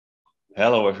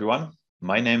Hello everyone,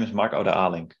 my name is Mark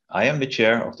Oude-Aling. I am the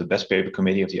chair of the Best Paper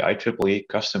Committee of the IEEE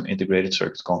Custom Integrated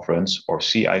Circuit Conference, or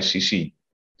CICC.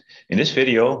 In this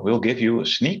video, we'll give you a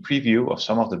sneak preview of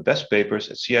some of the best papers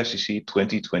at CICC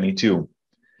 2022.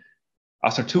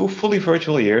 After 2 fully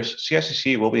virtual years,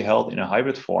 CICC will be held in a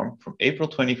hybrid form from April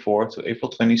 24 to April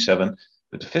 27,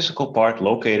 with the physical part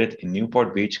located in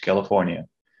Newport Beach, California.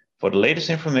 For the latest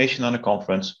information on the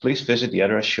conference, please visit the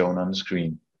address shown on the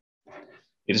screen.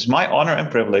 It is my honor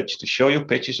and privilege to show you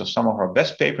pitches of some of our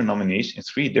best paper nominees in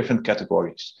 3 different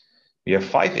categories. We have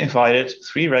 5 invited,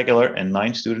 3 regular and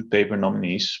 9 student paper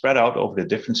nominees spread out over the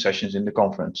different sessions in the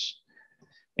conference.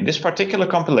 In this particular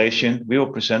compilation, we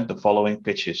will present the following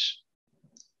pitches.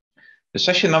 The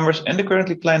session numbers and the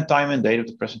currently planned time and date of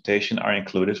the presentation are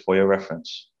included for your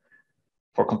reference.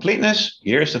 For completeness,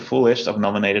 here is the full list of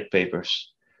nominated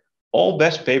papers. All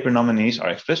best paper nominees are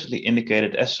explicitly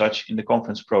indicated as such in the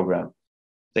conference program.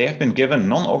 They have been given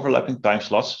non-overlapping time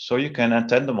slots, so you can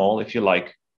attend them all if you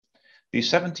like. These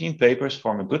 17 papers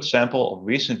form a good sample of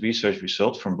recent research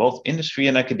results from both industry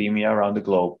and academia around the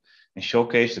globe and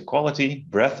showcase the quality,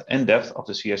 breadth, and depth of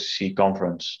the CICC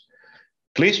conference.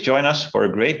 Please join us for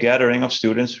a great gathering of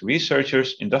students,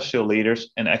 researchers, industrial leaders,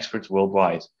 and experts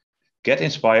worldwide. Get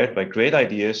inspired by great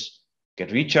ideas,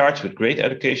 get recharged with great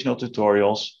educational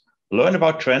tutorials, learn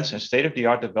about trends and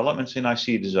state-of-the-art developments in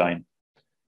IC design.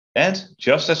 And,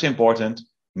 just as important,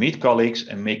 meet colleagues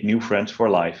and make new friends for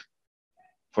life.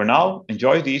 For now,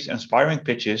 enjoy these inspiring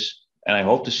pitches, and I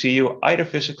hope to see you either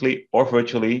physically or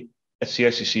virtually at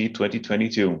CICC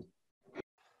 2022.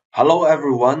 Hello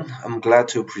everyone, I'm glad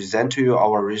to present to you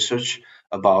our research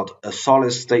about a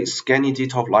solid-state scanning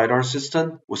dToF LiDAR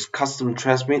system with custom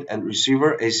transmit and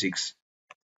receiver ASICs.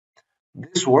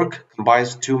 This work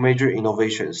combines 2 major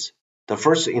innovations. The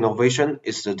first innovation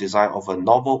is the design of a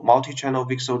novel multi-channel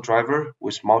VCSEL driver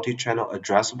with multi-channel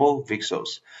addressable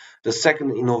VCSELs. The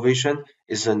second innovation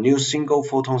is a new single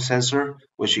photon sensor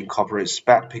which incorporates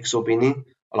SPAT pixel binning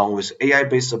along with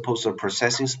AI-based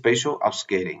post-processing spatial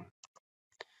upscaling.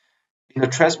 In the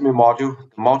transmit module,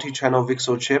 the multi-channel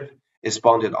VCSEL chip is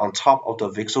bonded on top of the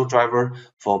VCSEL driver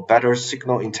for better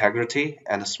signal integrity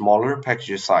and smaller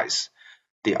package size.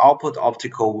 The output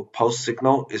optical pulse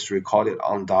signal is recorded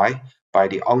on die by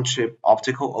the on-chip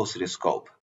optical oscilloscope.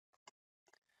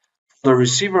 For the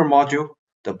receiver module,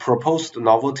 the proposed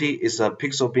novelty is a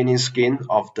pixel binning skin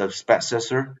of the SPAT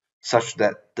sensor, such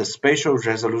that the spatial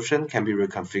resolution can be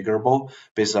reconfigurable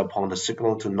based upon the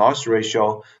signal-to-noise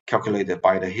ratio calculated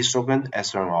by the histogram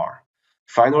SNR.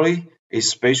 Finally, a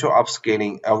spatial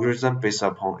upscaling algorithm based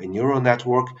upon a neural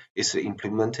network is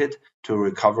implemented to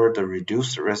recover the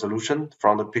reduced resolution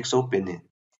from the pixel binning.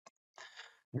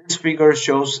 This figure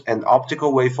shows an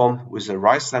optical waveform with a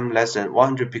rise time less than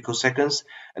 100 picoseconds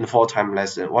and fall time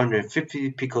less than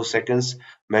 150 picoseconds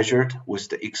measured with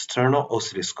the external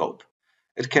oscilloscope.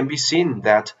 It can be seen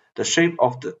that the shape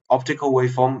of the optical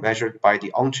waveform measured by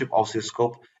the on-chip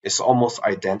oscilloscope is almost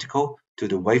identical to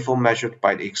the waveform measured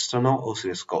by the external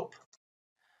oscilloscope.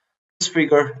 This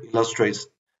figure illustrates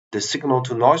the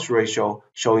signal-to-noise ratio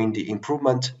showing the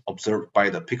improvement observed by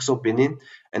the pixel binning,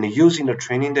 and using the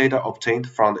training data obtained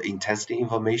from the intensity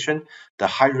information, the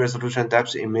high-resolution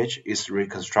depth image is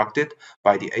reconstructed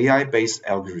by the AI-based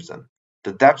algorithm.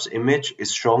 The depth image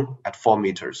is shown at 4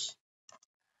 meters.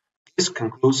 This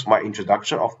concludes my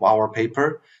introduction of our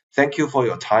paper. Thank you for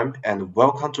your time and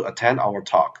welcome to attend our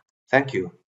talk. Thank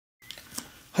you.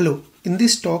 Hello, in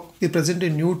this talk we present a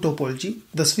new topology,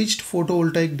 the switched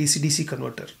photovoltaic DC-DC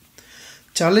converter.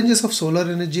 Challenges of solar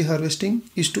energy harvesting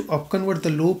is to upconvert the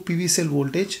low PV cell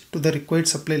voltage to the required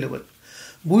supply level.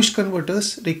 Boost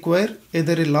converters require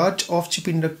either a large off-chip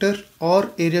inductor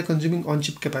or area-consuming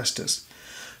on-chip capacitors.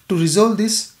 To resolve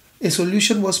this, a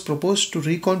solution was proposed to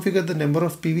reconfigure the number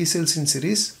of PV cells in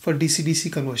series for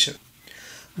DC-DC conversion.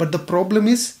 But the problem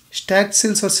is stacked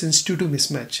cells are sensitive to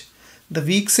mismatch. The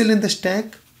weak cell in the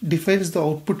stack defines the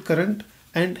output current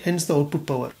and hence the output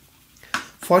power.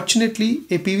 Fortunately,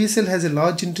 a PV cell has a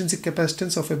large intrinsic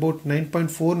capacitance of about 9.4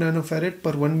 nanofarad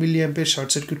per 1 mA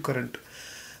short circuit current.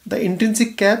 The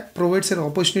intrinsic cap provides an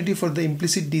opportunity for the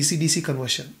implicit DC-DC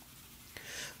conversion.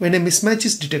 When a mismatch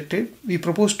is detected, we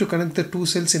propose to connect the 2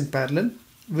 cells in parallel,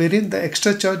 wherein the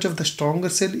extra charge of the stronger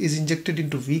cell is injected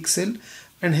into weak cell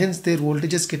and hence their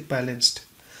voltages get balanced.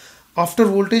 After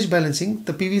voltage balancing,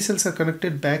 the PV cells are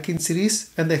connected back in series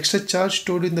and the extra charge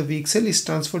stored in the weak cell is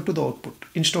transferred to the output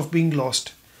instead of being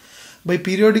lost. By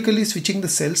periodically switching the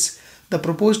cells, the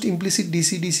proposed implicit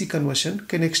DC-DC conversion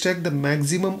can extract the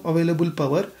maximum available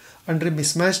power under a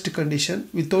mismatched condition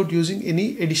without using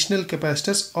any additional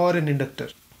capacitors or an inductor.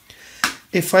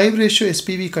 A 5-ratio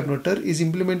SPV converter is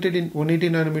implemented in 180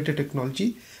 nanometer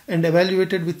technology and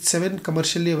evaluated with 7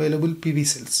 commercially available PV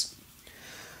cells.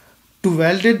 To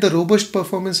validate the robust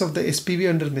performance of the SPV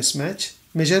under mismatch,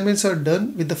 measurements are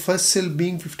done with the first cell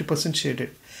being 50%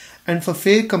 shaded. And for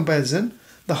fair comparison,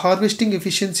 the harvesting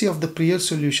efficiency of the prior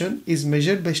solution is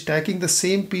measured by stacking the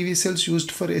same PV cells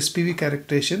used for SPV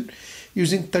characterization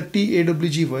using 30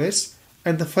 AWG wires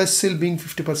and the first cell being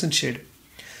 50% shaded.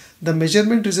 The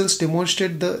measurement results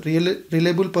demonstrate the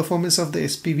reliable performance of the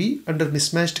SPV under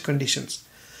mismatched conditions.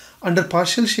 Under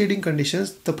partial shading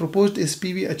conditions, the proposed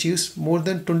SPV achieves more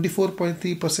than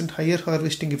 24.3% higher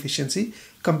harvesting efficiency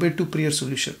compared to prior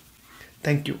solution.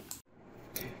 Thank you.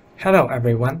 Hello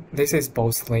everyone, this is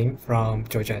Boce from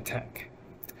Georgia Tech.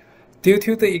 Due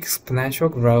to the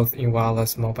exponential growth in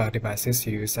wireless mobile devices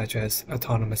used such as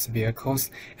autonomous vehicles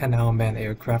and unmanned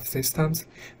aircraft systems,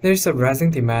 there is a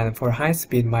rising demand for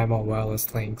high-speed MIMO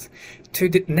wireless links to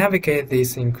navigate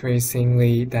these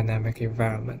increasingly dynamic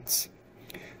environments.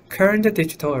 Current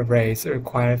digital arrays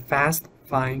require fast,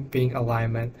 fine beam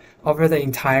alignment over the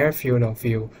entire field of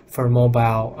view for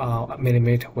mobile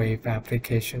millimeter wave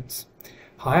applications.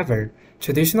 However,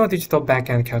 traditional digital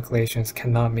backend calculations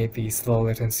cannot meet these low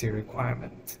latency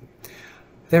requirements.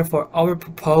 Therefore, our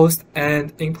proposed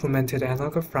and implemented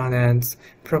analog front-ends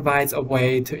provides a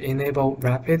way to enable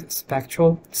rapid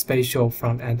spatial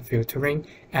front-end filtering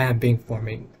and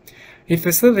beamforming. It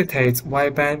facilitates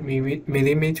wideband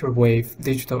millimeter wave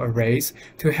digital arrays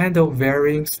to handle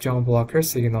varying strong blocker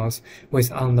signals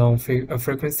with unknown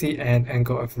frequency and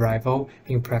angle of arrival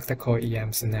in practical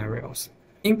EM scenarios.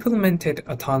 Implemented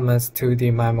autonomous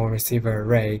 2D MIMO receiver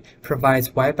array provides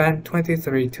wideband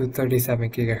 23 to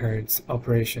 37 GHz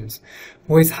operations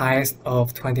with highest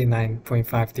of 29.5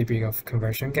 dB of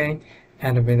conversion gain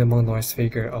and a minimal noise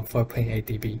figure of 4.8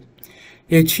 dB.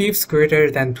 It achieves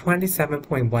greater than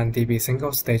 27.1 dB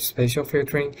single-stage spatial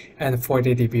filtering and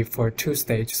 40 dB for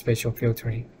two-stage spatial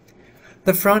filtering.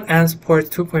 The front end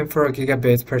supports 2.4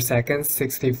 gigabits per second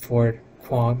 64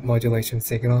 quad modulation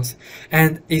signals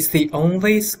and is the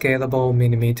only scalable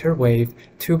millimeter wave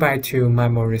 2x2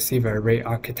 MIMO receiver array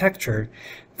architecture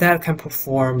that can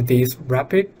perform these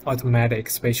rapid automatic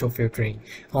spatial filtering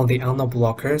on the unknown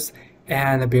blockers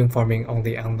and beamforming on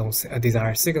the unknown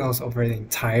desired signals over the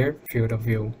entire field of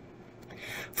view.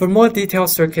 For more detailed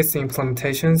circuits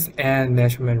implementations and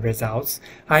measurement results,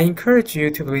 I encourage you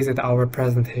to visit our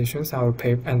presentations,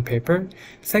 and paper.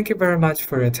 Thank you very much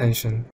for your attention.